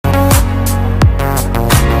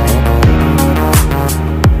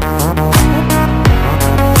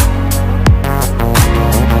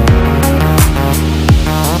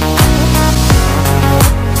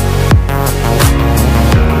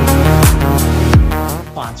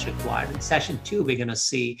response required. In session 2, we're going to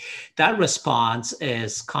see that response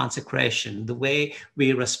is consecration. The way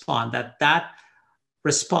we respond, that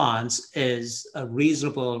response is a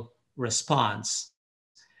reasonable response.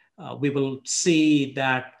 We will see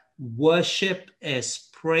that worship is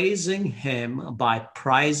praising him by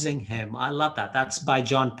prizing him. I love that. That's by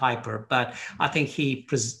John Piper, but I think he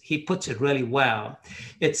puts it really well.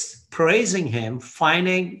 It's praising him,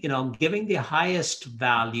 finding, giving the highest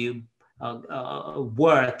value,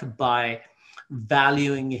 worth by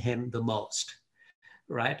valuing him the most,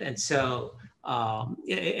 right? And so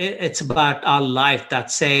it's about our life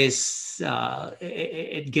that says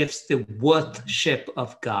it gives the worship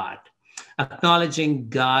of God, acknowledging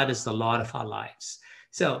God is the Lord of our lives.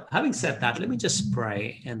 So having said that, let me just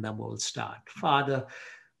pray and then we'll start. Father,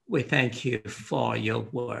 we thank you for your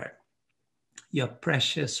word, your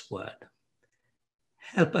precious word.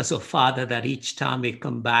 Help us, oh Father, that each time we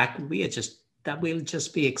come back, we'll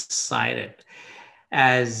just be excited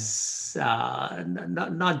as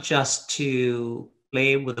not just to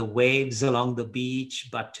play with the waves along the beach,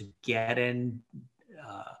 but to get in,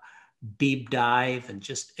 deep dive and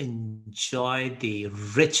just enjoy the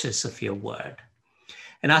riches of your word.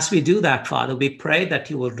 And as we do that, Father, we pray that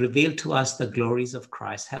you will reveal to us the glories of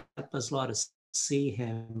Christ. Help us, Lord, to see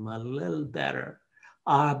him a little better.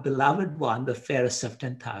 Our beloved one, the fairest of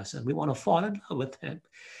 10,000. We want to fall in love with him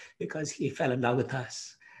because he fell in love with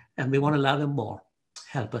us. And we want to love him more.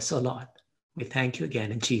 Help us, O Lord. We thank you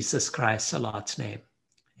again in Jesus Christ, our Lord's name.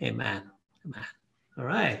 Amen. Amen. All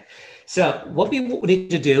right. So what we need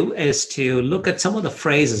to do is to look at some of the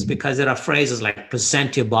phrases, because there are phrases like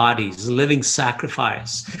present your bodies, living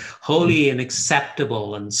sacrifice, holy and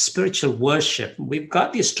acceptable, and spiritual worship. We've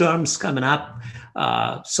got these terms coming up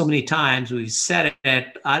so many times. We've said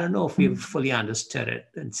it. I don't know if we've fully understood it.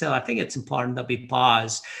 And so I think it's important that we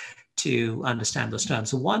pause to understand those terms.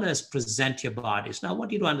 So one is present your bodies. Now, I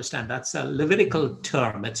want you to understand that's a Levitical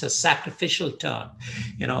term. It's a sacrificial term.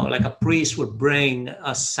 Like a priest would bring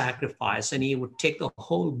a sacrifice and he would take the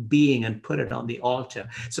whole being and put it on the altar.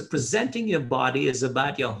 So presenting your body is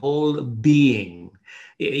about your whole being.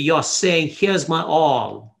 You're saying, here's my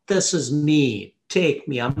all. This is me. Take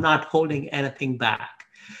me. I'm not holding anything back.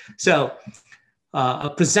 So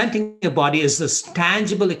presenting your body is this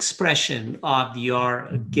tangible expression of your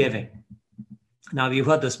giving. Now, you've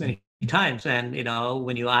heard this many times. And,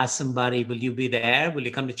 when you ask somebody, will you be there? Will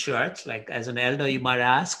you come to church? Like as an elder, you might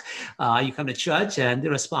ask, you come to church? And the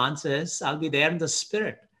response is, I'll be there in the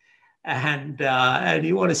spirit. And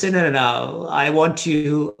you want to say, no, I want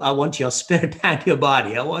your spirit and your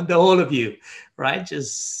body. I want the whole of you, right?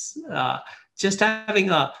 Just having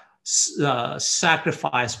a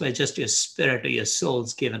sacrifice where just your spirit or your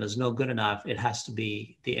soul's given is no good enough. It has to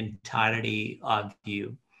be the entirety of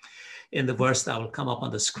you. In the verse that will come up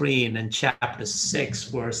on the screen in chapter 6,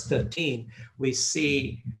 verse 13, we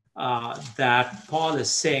see that Paul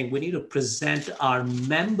is saying we need to present our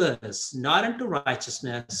members not unto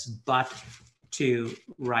righteousness, but to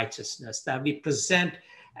righteousness, that we present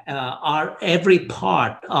our every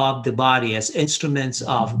part of the body as instruments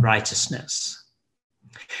of righteousness.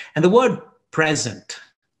 And the word present,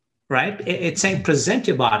 right? It's saying present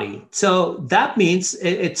your body. So that means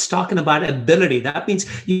it's talking about ability. That means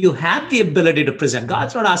you have the ability to present.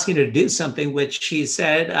 God's not asking you to do something which he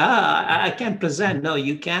said, I can't present. No,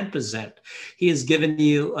 you can present. He has given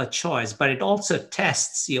you a choice, but it also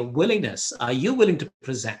tests your willingness. Are you willing to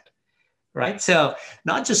present, right? So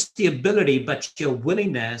not just the ability, but your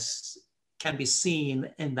willingness can be seen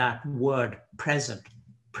in that word present.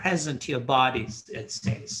 Present your bodies, it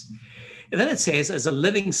says. And then it says as a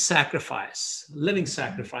living sacrifice,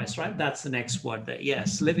 right? That's the next word there.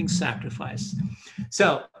 Yes, living sacrifice.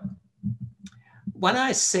 So when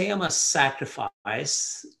I say I'm a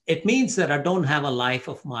sacrifice, it means that I don't have a life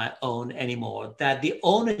of my own anymore, that the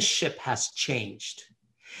ownership has changed.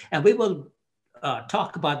 And we will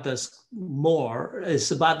talk about this more. It's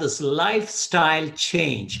about this lifestyle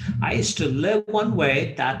change. I used to live one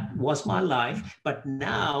way, that was my life, but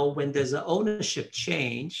now when there's an ownership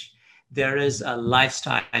change, there is a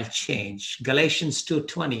lifestyle change. Galatians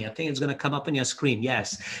 2:20, I think it's going to come up on your screen.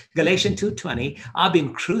 Yes, Galatians 2:20, I've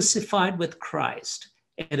been crucified with Christ.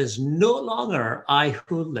 It is no longer I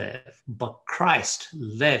who live, but Christ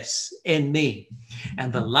lives in me.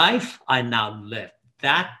 And the life I now live,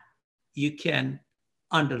 that you can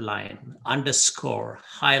underline, underscore,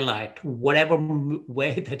 highlight, whatever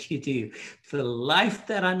way that you do. The life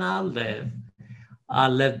that I now live, I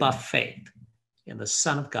live by faith in the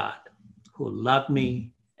Son of God who loved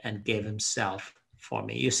me and gave himself for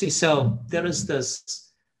me. You see, so there is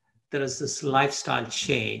this lifestyle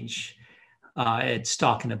change it's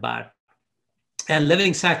talking about. And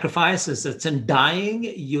living sacrifices, it's in dying,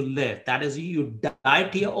 you live. That is, you die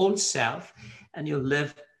to your old self and you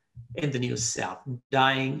live in the new self.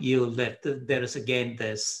 Dying, you live. There is again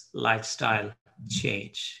this lifestyle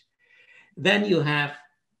change. Then you have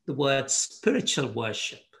the word spiritual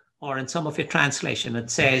worship, or in some of your translation, it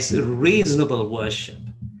says reasonable worship.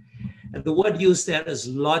 And the word used there is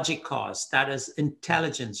logikos, that is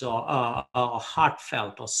intelligence or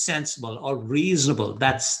heartfelt or sensible or reasonable.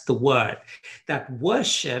 That's the word. That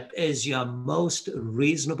worship is your most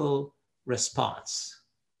reasonable response.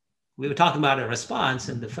 We were talking about a response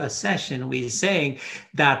in the first session. We were saying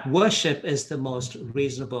that worship is the most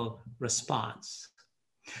reasonable response.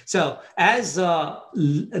 So as a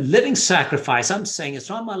living sacrifice, I'm saying it's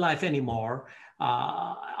not my life anymore.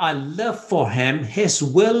 I live for him. His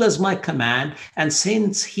will is my command. And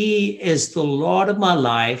since he is the Lord of my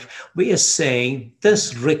life, we are saying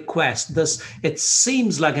this request, it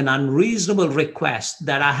seems like an unreasonable request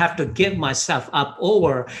that I have to give myself up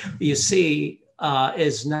over, you see,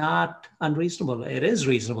 is not unreasonable. It is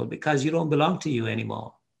reasonable because you don't belong to you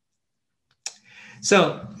anymore.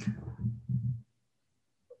 So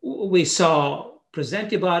we saw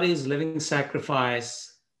present your bodies, living sacrifice,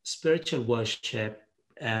 spiritual worship,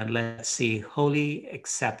 and let's see, holy,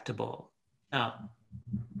 acceptable. Now,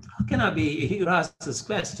 how can I be, you asked this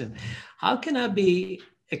question, how can I be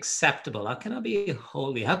acceptable? How can I be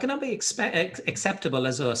holy? How can I be acceptable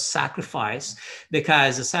as a sacrifice?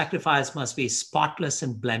 Because a sacrifice must be spotless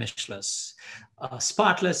and blemishless.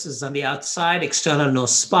 Spotless is on the outside, external, no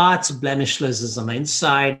spots. Blemishless is on the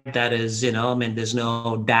inside. That is, there's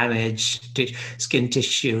no damage, skin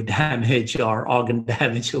tissue damage or organ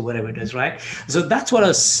damage or whatever it is, right? So that's what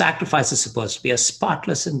a sacrifice is supposed to be, a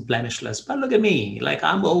spotless and blemishless. But look at me, like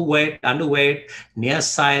I'm overweight, underweight,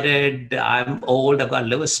 nearsighted, I'm old, I've got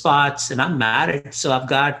liver spots, and I'm married. So I've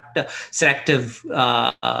got selective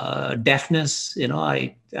deafness,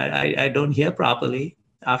 I don't hear properly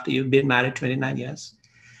after you've been married 29 years.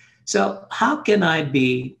 So how can I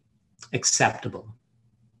be acceptable?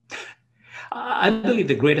 I believe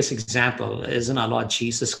the greatest example is in our Lord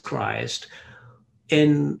Jesus Christ,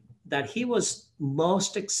 in that he was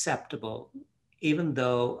most acceptable, even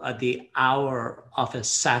though at the hour of his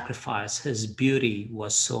sacrifice, his beauty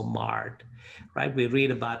was so marred, right? We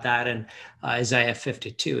read about that in Isaiah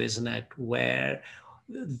 52, isn't it? Where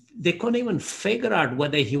they couldn't even figure out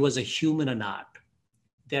whether he was a human or not.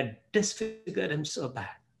 They disfigured him so bad.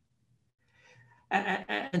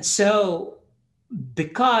 And so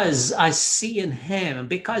because I see in him, and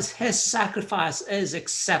because his sacrifice is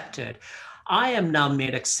accepted, I am now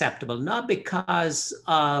made acceptable, not because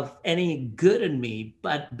of any good in me,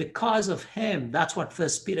 but because of him. That's what 1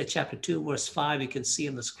 Peter chapter 2, verse 5, you can see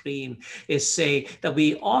on the screen, is say that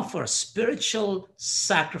we offer spiritual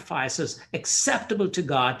sacrifices acceptable to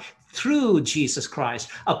God through Jesus Christ.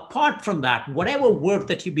 Apart from that, whatever work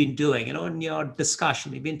that you've been doing, in your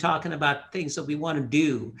discussion, you've been talking about things that we want to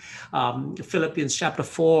do. Philippians chapter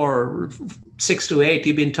 4, 6-8,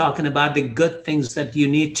 you've been talking about the good things that you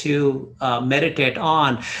need to meditate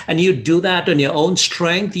on. And you do that on your own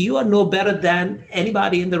strength. You are no better than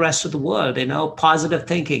anybody in the rest of the world, positive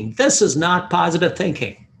thinking. This is not positive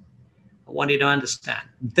thinking. I want you to understand.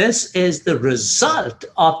 This is the result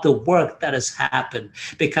of the work that has happened,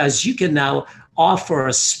 because you can now offer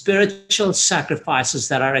spiritual sacrifices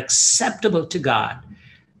that are acceptable to God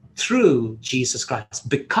through Jesus Christ.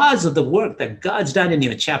 Because of the work that God's done in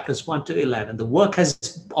you, chapters 1-11, the work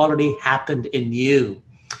has already happened in you.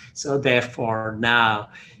 So therefore, now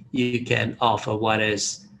you can offer what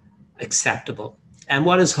is acceptable. And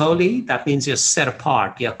what is holy? That means you're set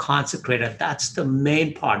apart, you're consecrated. That's the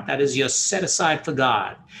main part. That is, you're set aside for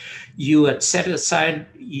God. You had set aside,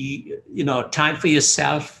 time for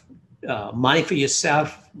yourself, money for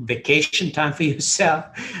yourself, vacation time for yourself.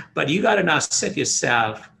 But you got to now set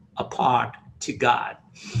yourself apart to God.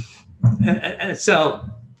 And so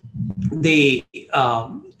the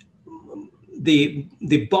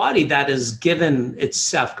body that is given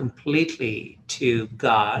itself completely to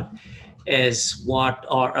God is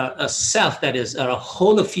or a self that is, or a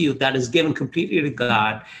whole of you that is given completely to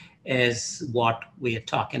God, is what we are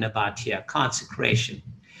talking about here, consecration.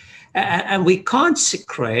 And we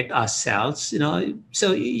consecrate ourselves,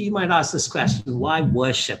 so you might ask this question, why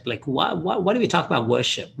worship? Like, why do we talk about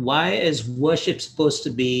worship? Why is worship supposed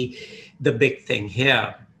to be the big thing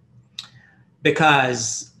here?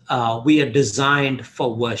 Because we are designed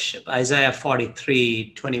for worship. Isaiah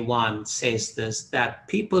 43:21 says this, that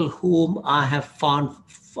people whom I have formed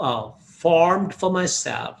for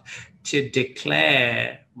myself to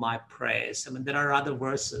declare my praise. I mean, there are other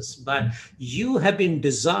verses, but you have been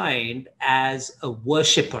designed as a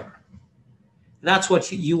worshiper. That's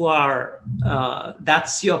what you are.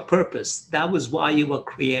 That's your purpose. That was why you were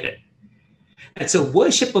created. And so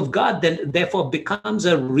worship of God then therefore becomes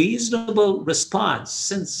a reasonable response,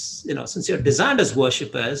 since you're designed as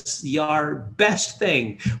worshipers. Your best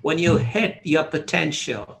thing when you hit your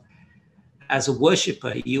potential as a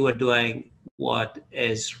worshiper, you are doing what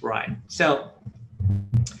is right. So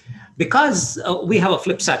because we have a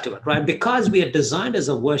flip side to it, right? Because we are designed as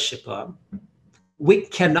a worshiper, we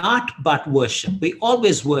cannot but worship. We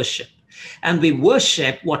always worship, and we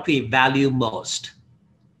worship what we value most,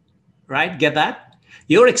 right? Get that?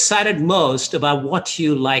 You're excited most about what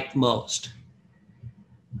you like most.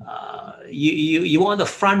 You want the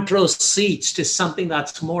front row seats to something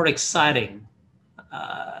that's more exciting.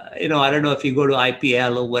 I don't know if you go to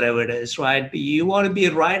IPL or whatever it is, right? But you want to be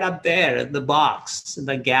right up there in the box, in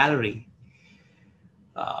the gallery.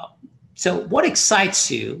 So what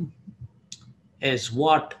excites you is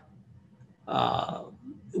where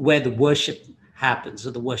the worship happens,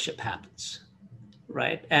 or the worship happens,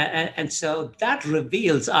 right? And so that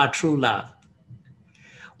reveals our true love.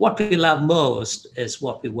 What we love most is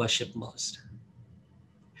what we worship most.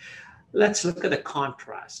 Let's look at the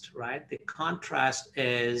contrast, right? The contrast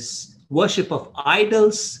is worship of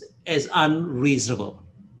idols is unreasonable.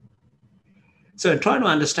 So in trying to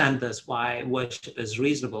understand this, why worship is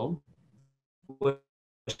reasonable,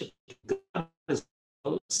 worship God is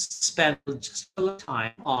spend just a little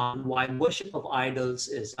time on why worship of idols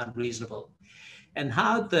is unreasonable and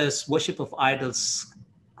how this worship of idols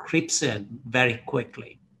creeps in very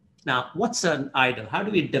quickly. Now, what's an idol? How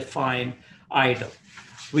do we define idol?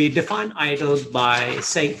 We define idol by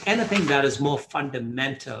saying anything that is more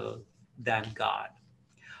fundamental than God.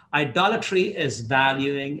 Idolatry is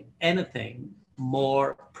valuing anything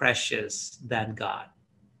more precious than God.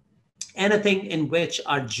 Anything in which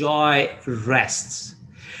our joy rests.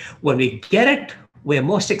 When we get it, we're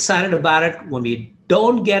most excited about it. When we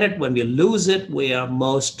don't get it, when we lose it, we are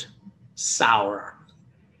most sour.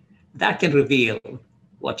 That can reveal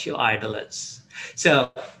what your idol is.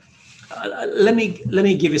 So let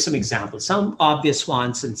me give you some examples, some obvious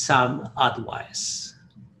ones and some otherwise.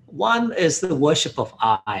 One is the worship of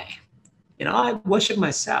I. I worship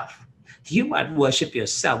myself. You might worship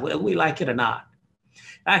yourself, whether we like it or not.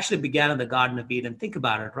 It actually began in the Garden of Eden. Think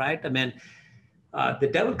about it, right? I mean, the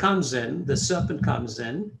devil comes in, the serpent comes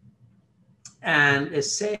in, and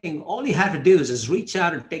is saying all you have to do is reach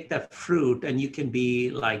out and take that fruit, and you can be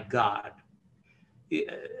like God.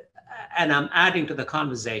 And I'm adding to the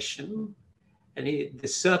conversation. And the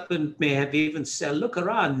serpent may have even said, look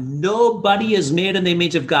around, nobody is made in the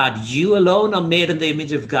image of God. You alone are made in the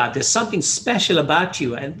image of God. There's something special about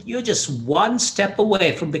you, and you're just one step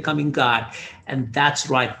away from becoming God. And that's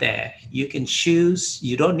right there. You can choose.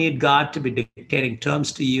 You don't need God to be dictating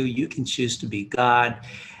terms to you. You can choose to be God.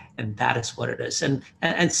 And that is what it is. And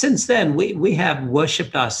since then, we have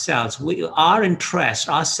worshipped ourselves. Our interest,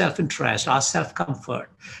 our self-interest, our self-comfort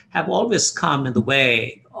have always come in the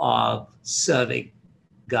way of serving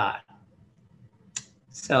God.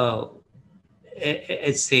 So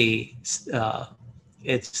it's the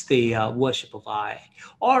worship of I,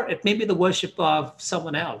 or it may be the worship of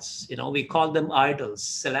someone else. We call them idols,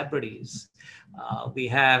 celebrities. We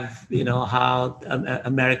have, how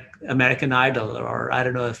American Idol, or I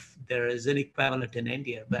don't know if there is any equivalent in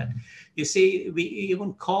India, but you see, we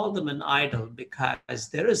even call them an idol because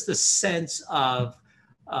there is this sense of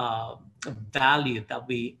value that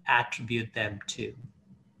we attribute them to.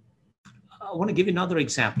 I want to give you another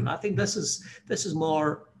example. I think this is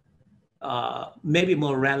more, maybe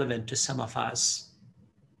more relevant to some of us.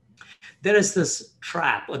 There is this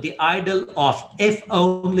trap, or the idol of if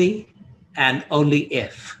only and only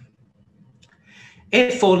if.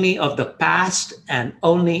 If only of the past and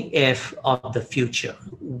only if of the future.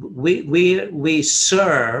 We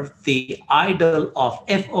serve the idol of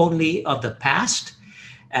if only of the past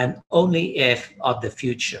and only if of the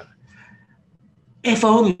future. If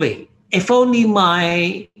only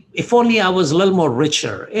I was a little more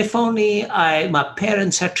richer. If only my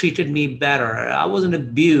parents had treated me better. I wasn't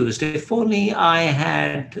abused. If only I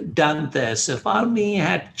had done this. If only I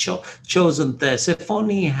had chosen this. If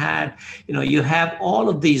only I had, you have all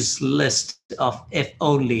of these lists of if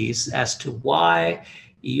onlys as to why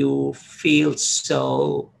you feel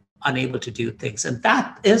so unable to do things. And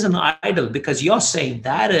that is an idol, because you're saying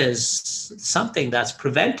that is something that's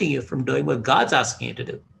preventing you from doing what God's asking you to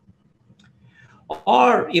do.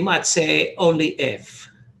 Or you might say only if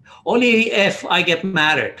I get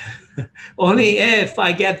married. Only if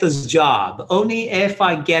I get this job, only if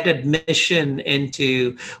I get admission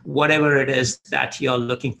into whatever it is that you're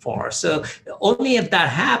looking for. So only if that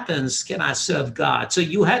happens can I serve God. So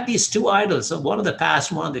you had these two idols, one of the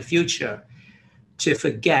past, one of the future, to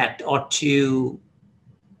forget or to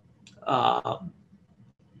uh,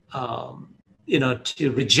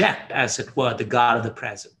 to reject, as it were, the God of the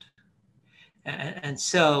present. And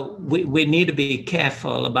so we need to be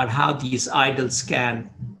careful about how these idols can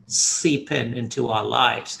seep into our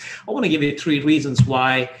lives. I want to give you three reasons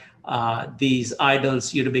why these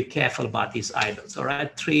idols, you to be careful about these idols. All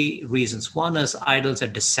right, three reasons. One is idols are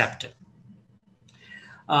deceptive.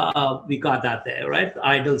 We got that there, right?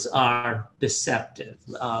 Idols are deceptive.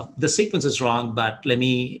 The sequence is wrong, but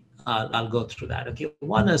I'll go through that. Okay,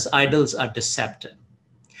 one is idols are deceptive.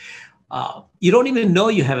 You don't even know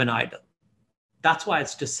you have an idol. That's why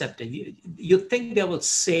it's deceptive. You think they will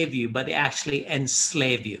save you, but they actually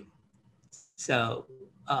enslave you. So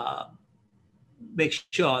make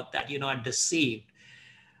sure that you're not deceived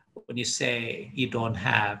when you say you don't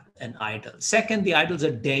have an idol. Second, the idols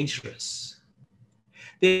are dangerous.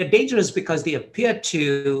 They're dangerous because they appear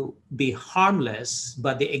to be harmless,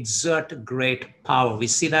 but they exert great power. We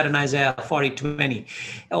see that in Isaiah 40:20.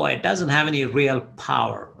 Oh, it doesn't have any real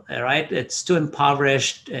power, all right? It's too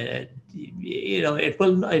impoverished. It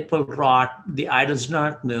will rot. The idols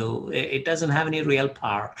not new. It doesn't have any real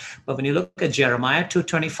power. But when you look at Jeremiah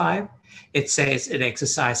 2:25, it says it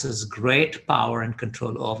exercises great power and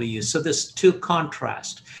control over you. So there's two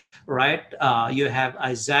contrasts, right? You have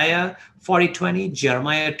Isaiah 40:20,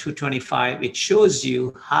 Jeremiah 2:25. It shows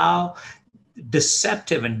you how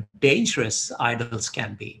deceptive and dangerous idols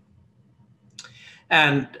can be.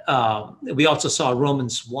 And we also saw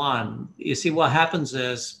Romans 1. You see, what happens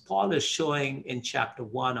is Paul is showing in chapter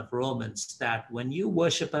 1 of Romans that when you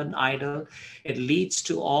worship an idol, it leads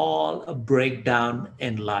to all a breakdown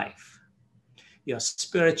in life. Your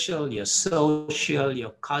spiritual, your social,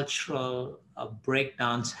 your cultural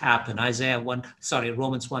breakdowns happen.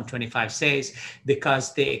 Romans 1:25 says,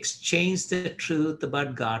 because they exchanged the truth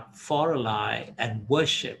about God for a lie and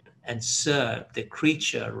worshiped and serve the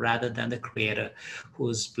creature rather than the creator, who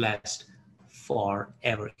is blessed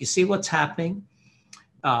forever. You see what's happening?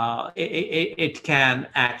 It can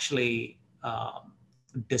actually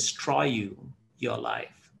destroy your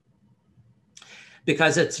life.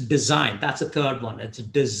 Because it's designed, that's the third one, it's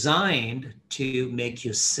designed to make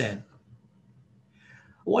you sin.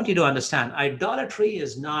 I want you to understand, idolatry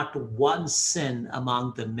is not one sin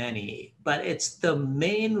among the many, but it's the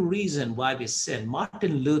main reason why we sin.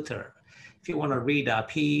 Martin Luther, if you want to read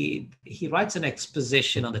up, he writes an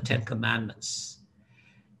exposition on the Ten Commandments.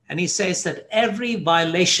 And he says that every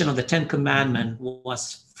violation of the Ten Commandments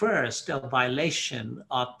was first a violation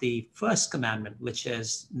of the first commandment, which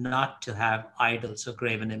is not to have idols or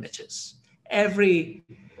graven images. Every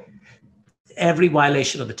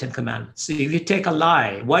violation of the Ten Commandments. So if you take a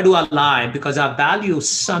lie, why do I lie? Because I value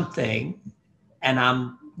something and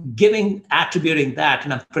I'm attributing that,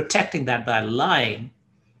 and I'm protecting that by lying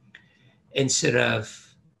instead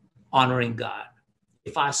of honoring God.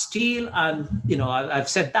 If I steal, I've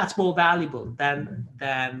said that's more valuable than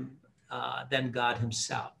God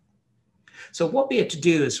himself. So what we have to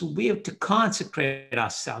do is we have to consecrate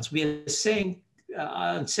ourselves. We are saying,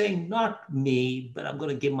 I'm saying not me, but I'm going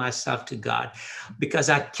to give myself to God, because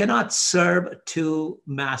I cannot serve two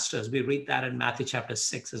masters. We read that in Matthew chapter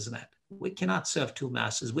 6, isn't it? We cannot serve two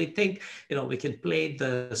masters. We think, we can play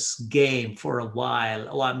this game for a while.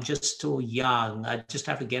 Oh, I'm just too young. I just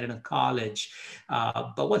have to get into college.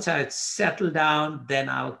 But once I settle down, then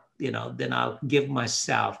I'll give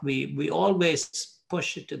myself. We always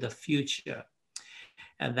push it to the future.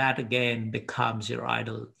 And that again becomes your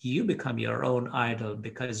idol. You become your own idol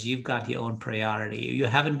because you've got your own priority. You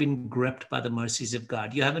haven't been gripped by the mercies of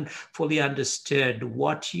God. You haven't fully understood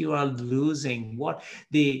what you are losing, what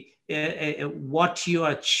you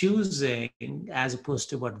are choosing as opposed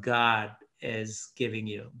to what God is giving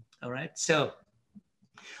you. All right. So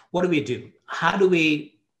what do? How do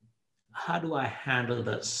I handle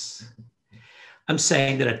this? I'm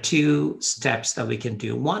saying there are two steps that we can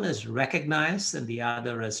do. One is recognize, and the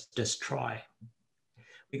other is destroy.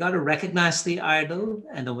 We got to recognize the idol,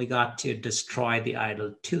 and then we got to destroy the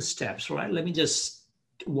idol. Two steps, right? Let me just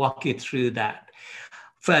walk you through that.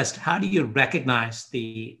 First, how do you recognize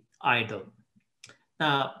the idol?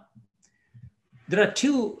 Now, there are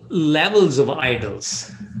two levels of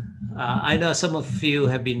idols. I know some of you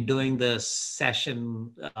have been doing this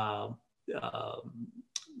session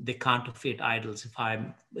the counterfeit idols,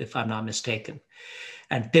 if I'm not mistaken.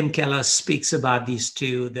 And Tim Keller speaks about these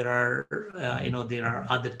two. There are, there are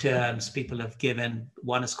other terms people have given.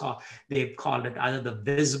 One is they've called it either the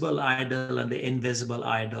visible idol and the invisible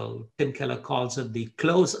idol. Tim Keller calls it the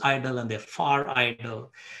close idol and the far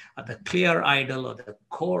idol, or the clear idol or the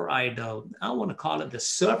core idol. I want to call it the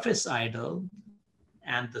surface idol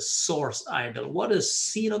and the source idol. What is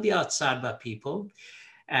seen on the outside by people,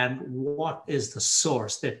 and what is the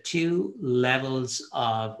source? There are two levels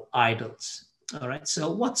of idols. All right, so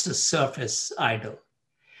what's a surface idol?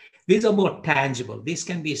 These are more tangible. These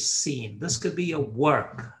can be seen. This could be a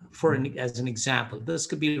work, as an example. This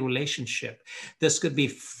could be a relationship. This could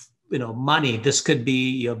be money. This could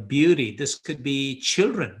be your beauty. This could be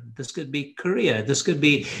children. This could be career. This could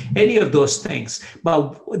be any of those things.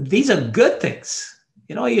 But these are good things.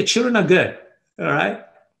 Your children are good, all right?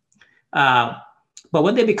 But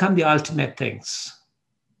when they become the ultimate things,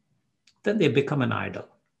 then they become an idol.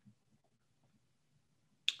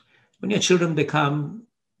 When your children become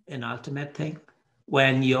an ultimate thing,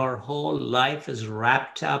 when your whole life is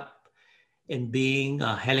wrapped up in being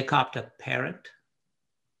a helicopter parent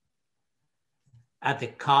at the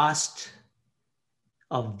cost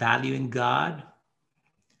of valuing God,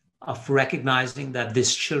 of recognizing that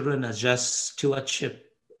these children are just stewardship,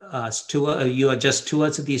 you are just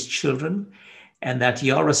stewards of these children, and that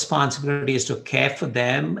your responsibility is to care for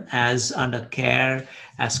them as under care,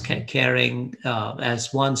 as caring,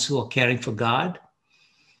 as ones who are caring for God,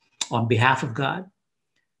 on behalf of God,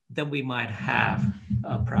 then we might have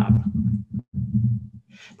a problem.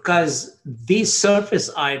 Because these surface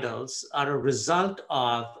idols are a result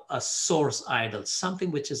of a source idol, something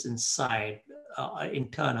which is inside,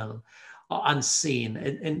 internal, unseen,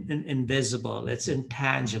 invisible, it's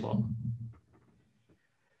intangible.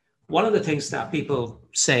 One of the things that people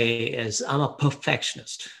say is, I'm a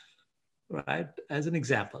perfectionist, right? As an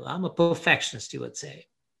example, I'm a perfectionist, you would say.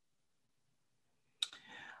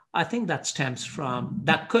 I think that stems from,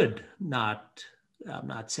 that could not, I'm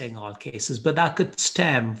not saying all cases, but that could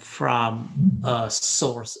stem from a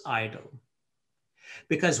source idol.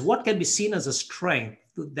 Because what can be seen as a strength,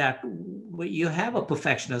 that you have a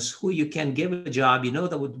perfectionist who you can give a job,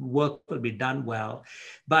 that work will be done well,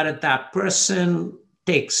 but if that person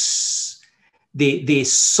takes the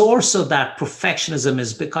source of that perfectionism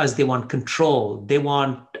is because they want control. They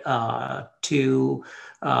want to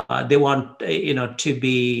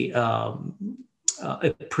be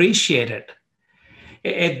appreciated.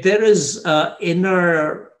 If there is an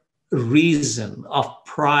inner reason of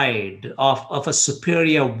pride, of a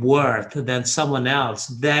superior worth than someone else,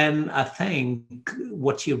 then I think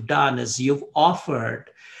what you've done is you've offered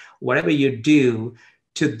whatever you do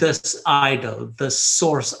to this idol, the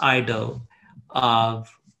source idol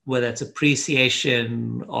of whether it's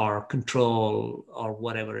appreciation or control or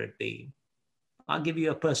whatever it be. I'll give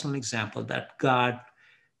you a personal example that God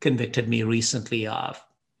convicted me recently of.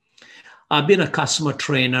 I've been a customer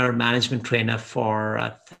trainer, management trainer for,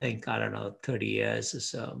 I think, 30 years or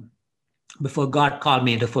so, before God called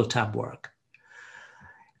me into full-time work.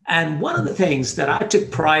 And one of the things that I took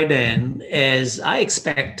pride in is I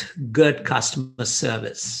expect good customer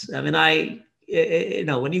service. I mean,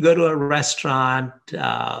 when you go to a restaurant,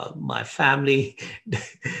 my family,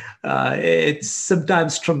 it's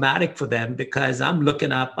sometimes traumatic for them because I'm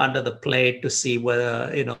looking up under the plate to see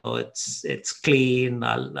whether, it's clean.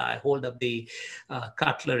 I hold up the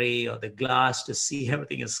cutlery or the glass to see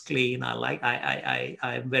everything is clean.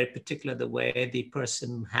 I'm very particular the way the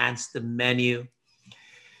person hands the menu.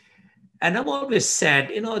 And I've always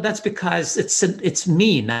said, that's because it's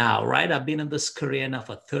me now, right? I've been in this career now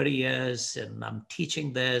for 30 years and I'm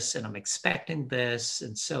teaching this and I'm expecting this.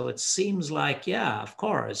 And so it seems like, yeah, of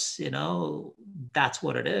course, that's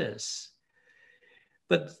what it is.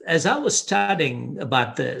 But as I was studying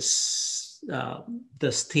about this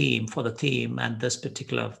theme for the theme and this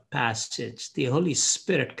particular passage, the Holy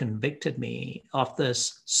Spirit convicted me of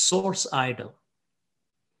this source idol.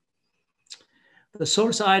 The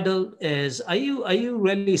source idol is, are you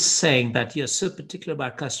really saying that you're so particular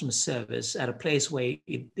about customer service at a place where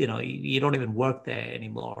you don't even work there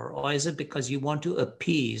anymore? Or is it because you want to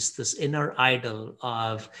appease this inner idol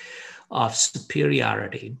of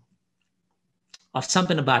superiority, of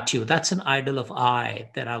something about you? That's an idol of I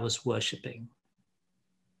that I was worshiping.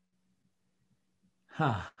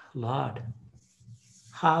 Lord,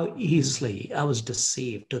 how easily I was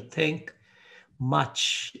deceived to think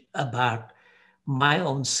much about my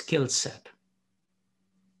own skill set.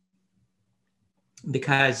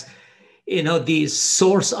 Because, these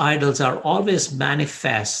source idols are always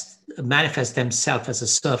manifest manifest themselves as a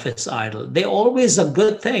surface idol. They're always a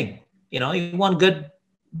good thing. You want good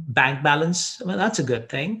bank balance. I mean, that's a good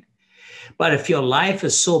thing. But if your life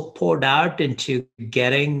is so poured out into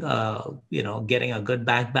getting a good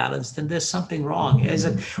bank balance, then there's something wrong. Is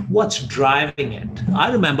it what's driving it?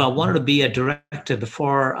 I remember I wanted to be a director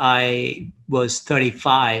before I was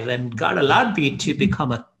 35, and God allowed me to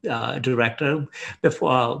become a director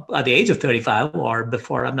before at the age of 35 or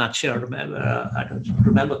before. I'm not sure. I don't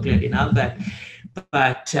remember clearly now,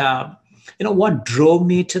 but what drove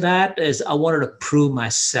me to that is I wanted to prove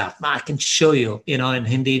myself. I can show you, in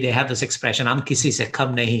Hindi, they have this expression, "Am kisi se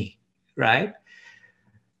kam nahi," right?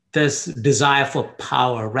 This desire for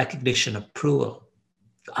power, recognition, approval.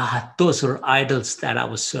 Those were idols that I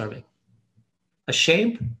was serving.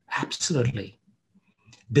 Ashamed? Absolutely.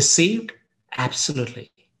 Deceived? Absolutely.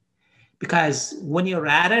 Because when you're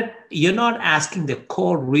at it, you're not asking the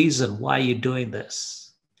core reason why you're doing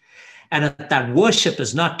this. And that worship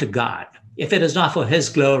is not to God. If it is not for his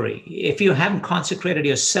glory, if you haven't consecrated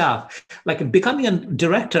yourself, like becoming a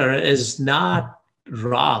director is not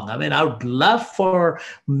wrong. I mean, I would love for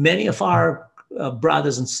many of our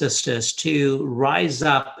brothers and sisters to rise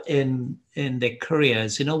up in their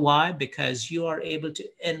careers. You know why? Because you are able to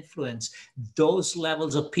influence those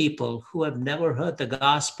levels of people who have never heard the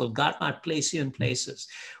gospel. God might place you in places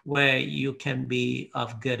where you can be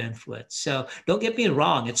of good influence. So don't get me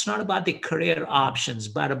wrong. It's not about the career options,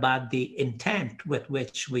 but about the intent with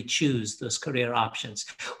which we choose those career options.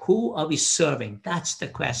 Who are we serving? That's the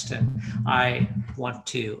question I want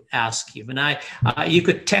to ask you. And you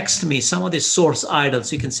could text me some of these source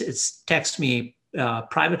idols. You can text me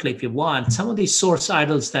privately if you want, some of these source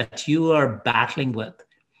idols that you are battling with,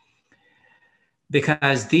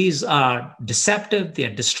 because these are deceptive,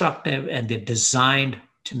 they're destructive, and they're designed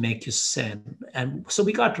to make you sin. And so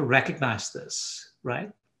we got to recognize this,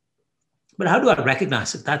 right? But how do I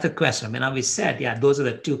recognize it? That's the question. I mean, we said, yeah, those are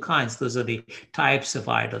the two kinds. Those are the types of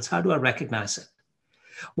idols. How do I recognize it?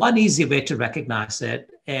 One easy way to recognize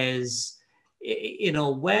it is,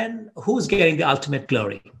 who's getting the ultimate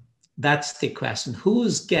glory? That's the question.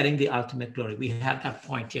 Who's getting the ultimate glory? We have that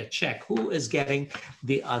point here. Check. Who is getting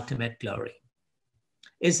the ultimate glory?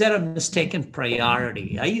 Is there a mistaken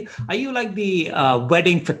priority? Are you like the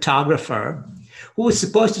wedding photographer who is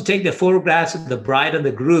supposed to take the photographs of the bride and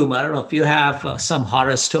the groom? I don't know if you have some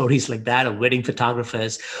horror stories like that of wedding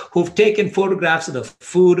photographers who've taken photographs of the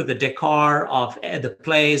food, of the decor, of the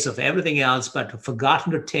place, of everything else, but have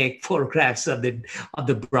forgotten to take photographs of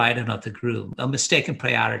the bride and of the groom. A mistaken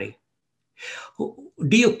priority.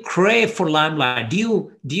 Do you crave for limelight? Do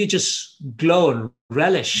you just glow and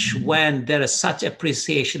relish when there is such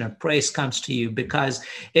appreciation and praise comes to you? Because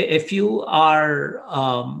if you are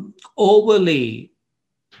overly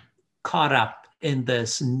caught up in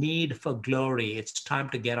this need for glory, it's time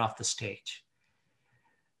to get off the stage,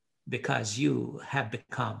 because you have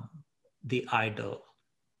become the idol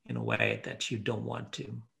in a way that you don't want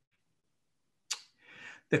to.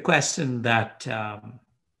 The question that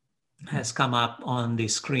has come up on the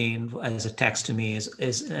screen as a text to me is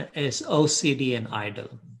OCD an idol?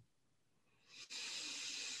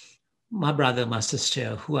 My brother, my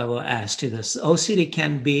sister, whoever asked you this, OCD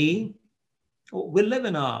can be. We live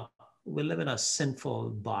in a sinful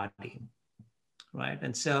body, right?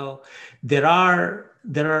 And so there are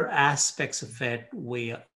aspects of it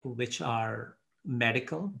which are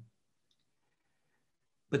medical,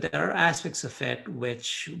 but there are aspects of it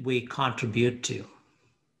which we contribute to.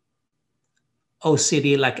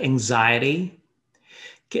 OCD, like anxiety,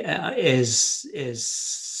 is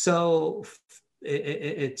so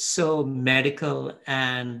it's so medical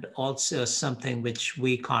and also something which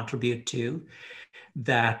we contribute to.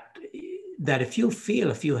 That if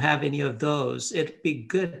you have any of those, it'd be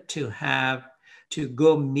good to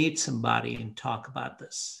go meet somebody and talk about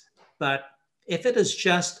this. But if it is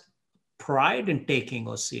just pride in taking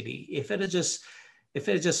OCD, if it is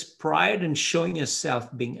just pride in showing yourself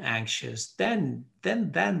being anxious, then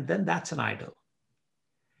that's an idol.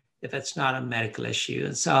 If it's not a medical issue.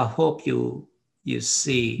 And so I hope you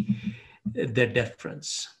see the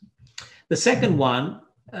difference. The second one,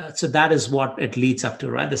 so that is what it leads up to,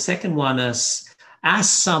 right? The second one is,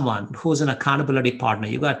 ask someone who's an accountability partner.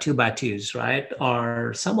 You got 2x2s, right?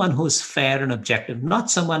 Or someone who's fair and objective,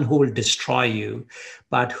 not someone who will destroy you,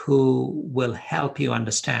 but who will help you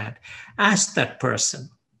understand. Ask that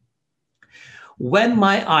person, when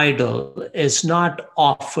my idol is not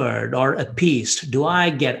offered or appeased, do I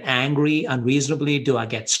get angry unreasonably? Do I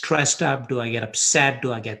get stressed up? Do I get upset?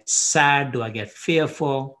 Do I get sad? Do I get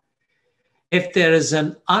fearful? If there is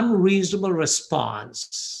an unreasonable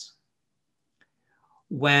response,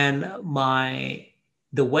 when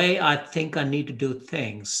the way I think I need to do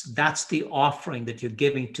things, that's the offering that you're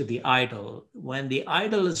giving to the idol. When the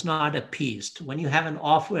idol is not appeased, when you haven't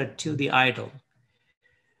offered to the idol,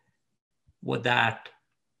 would that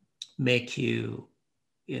make you,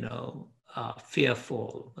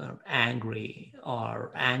 fearful or angry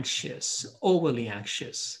or anxious, overly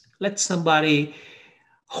anxious? Let somebody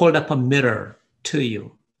hold up a mirror to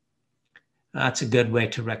you. That's a good way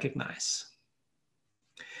to recognize.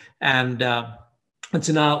 And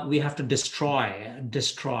so now we have to destroy. And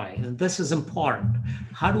this is important.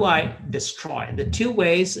 How do I destroy? The two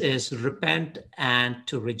ways is repent and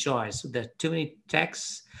to rejoice. There are too many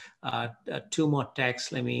texts, two more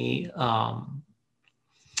texts. Let me,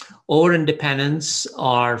 over independence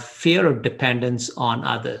or fear of dependence on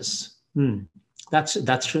others.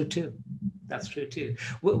 That's true too. That's true too.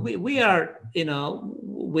 We are,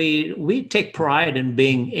 we take pride in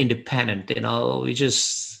being independent. We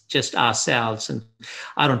just ourselves, and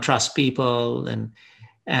I don't trust people, and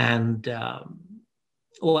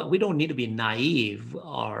we don't need to be naive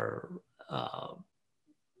or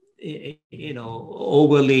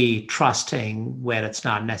overly trusting where it's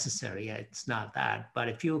not necessary. It's not that. But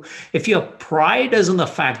if your pride is in the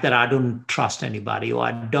fact that I don't trust anybody or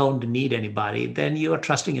I don't need anybody, then you are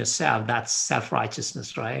trusting yourself. That's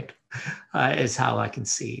self-righteousness, right? Is how I can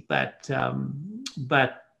see. But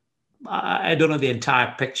I don't know the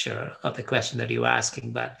entire picture of the question that you're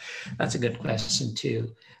asking, but that's a good question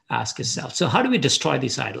to ask yourself. So how do we destroy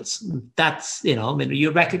these idols? That's,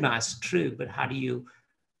 you recognize it's true, but how do you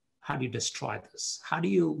destroy this? How do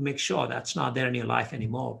you make sure that's not there in your life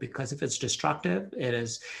anymore? Because if it's destructive, it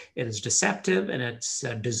is deceptive, and it's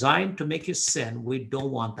designed to make you sin. We don't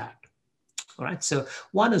want that. All right. So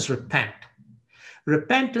one is repent.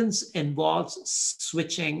 Repentance involves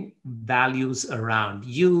switching values around.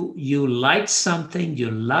 You liked something,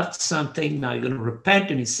 you loved something, now you're going to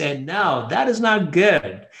repent and you say, no, that is not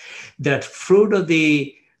good. That fruit of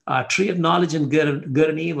the tree of knowledge and good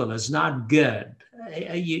and evil is not good.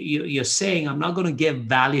 You're saying, I'm not going to give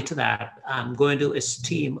value to that. I'm going to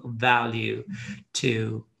esteem value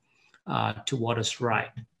to what is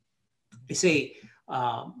right. You see,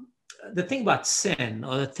 the thing about sin,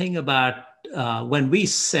 or the thing about when we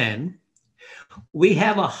sin, we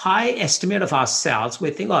have a high estimate of ourselves.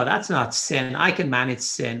 We think, oh, that's not sin. I can manage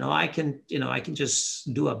sin, or I can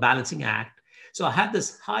just do a balancing act. So I have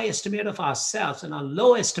this high estimate of ourselves and a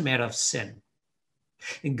low estimate of sin.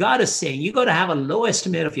 And God is saying you got to have a low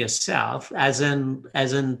estimate of yourself, as in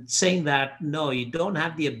saying that, no, you don't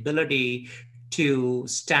have the ability to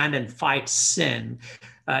stand and fight sin.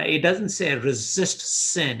 It doesn't say resist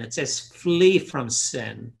sin. It says flee from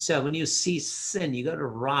sin. So when you see sin, you got to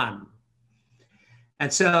run.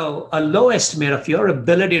 And so a low estimate of your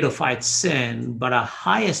ability to fight sin, but a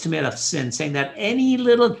high estimate of sin, saying that any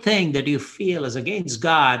little thing that you feel is against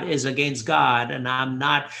God, and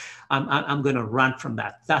I'm going to run from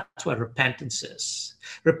that. That's what repentance is.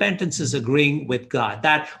 Repentance is agreeing with God.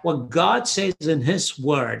 That what God says in his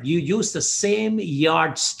word, you use the same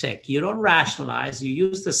yardstick. You don't rationalize. You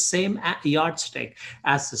use the same yardstick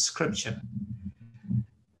as the scripture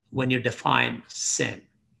when you define sin,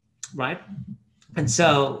 right? And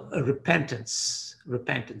so repentance.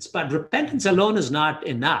 But repentance alone is not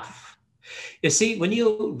enough. You see, when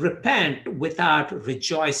you repent without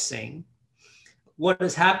rejoicing, what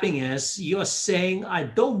is happening is you're saying, I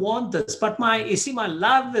don't want this, but my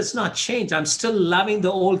love is not changed. I'm still loving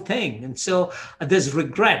the old thing. And so there's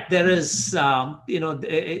regret. There is,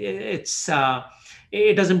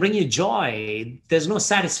 it doesn't bring you joy. There's no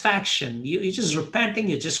satisfaction. You're just repenting.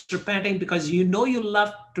 You're just repenting because you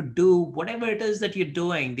love to do whatever it is that you're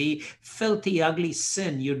doing, the filthy, ugly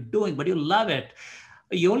sin you're doing, but you love it.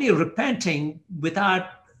 You're only repenting without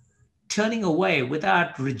turning away,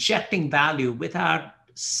 without rejecting value, without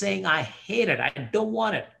saying, I hate it, I don't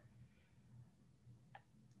want it.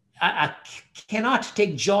 I cannot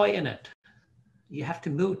take joy in it. You have to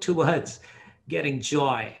move towards getting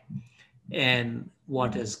joy in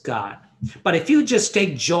what is God. But if you just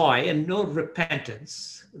take joy and no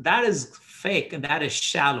repentance, that is fake and that is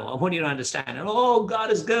shallow. I want you to understand. Oh, God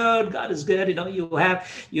is good. God is good.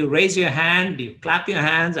 You raise your hand, you clap your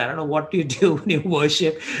hands. I don't know what you do when you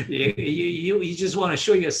worship. You just want to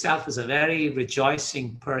show yourself as a very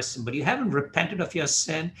rejoicing person, but you haven't repented of your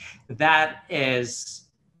sin. That is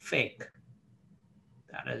fake.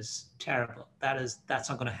 That is terrible. That's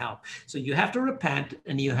not going to help. So you have to repent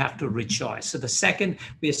and you have to rejoice. So the second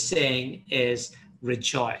we're saying is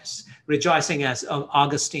rejoice. Rejoicing, as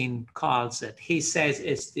Augustine calls it, he says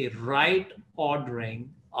it's the right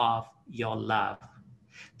ordering of your love.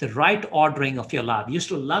 the right ordering of your love. You used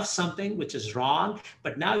to love something which is wrong,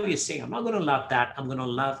 but now you're saying, I'm not going to love that. I'm going to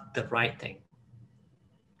love the right thing.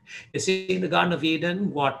 You see, in the Garden of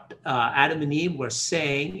Eden, what Adam and Eve were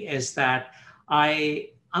saying is that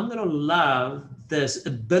I'm going to love this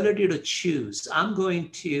ability to choose. I'm going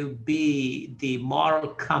to be the moral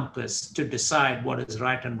compass to decide what is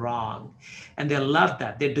right and wrong. And they loved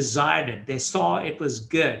that. They desired it. They saw it was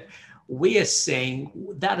good. We are saying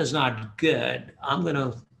that is not good. I'm going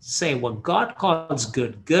to say what God calls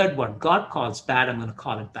good, good. What God calls bad, I'm going to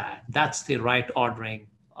call it bad. That's the right ordering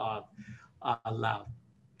of love.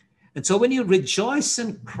 And so when you rejoice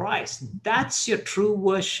in Christ, that's your true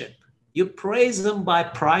worship. You praise him by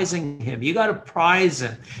prizing him. You got to prize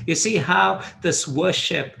him. You see how this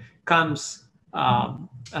worship comes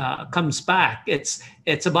back.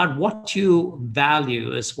 It's about what you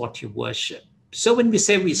value is what you worship. So when we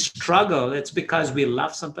say we struggle, it's because we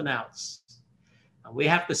love something else. We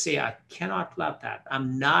have to say, I cannot love that.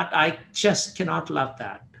 I just cannot love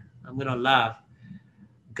that. I'm going to love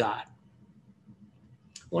God.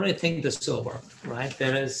 I want to think this over, right?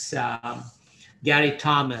 There is Gary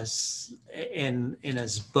Thomas in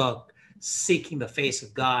his book, Seeking the Face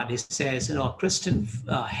of God. He says, Christian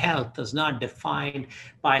health is not defined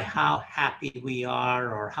by how happy we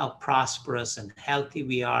are or how prosperous and healthy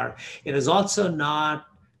we are. It is also not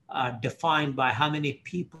defined by how many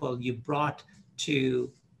people you brought to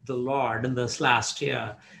the Lord in this last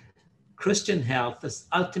year. Christian health is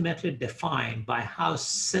ultimately defined by how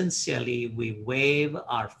sincerely we wave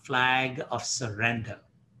our flag of surrender.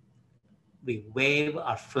 We wave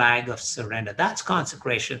our flag of surrender. That's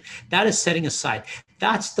consecration. That is setting aside.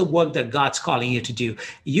 That's the work that God's calling you to do.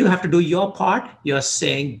 You have to do your part. You're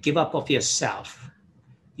saying, give up of yourself.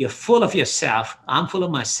 You're full of yourself. I'm full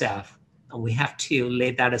of myself. And we have to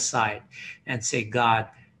lay that aside and say, God,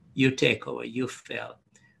 you take over. You fill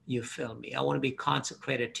me. I want to be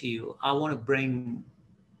consecrated to you. I want to bring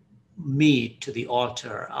me to the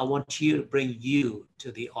altar. I want you to bring you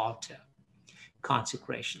to the altar.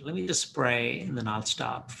 Consecration. Let me just pray and then I'll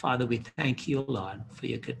stop. Father, we thank you, Lord, for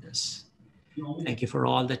your goodness. Thank you for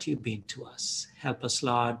all that you've been to us. Help us,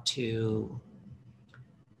 Lord, to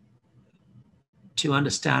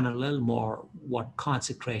understand a little more what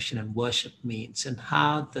consecration and worship means and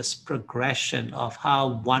how this progression of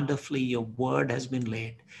how wonderfully your word has been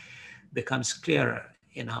laid becomes clearer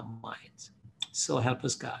in our minds. So help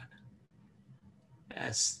us, God,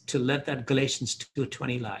 as to live that Galatians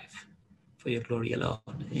 2:20 life for your glory alone.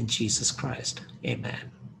 In Jesus Christ,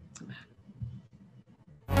 amen.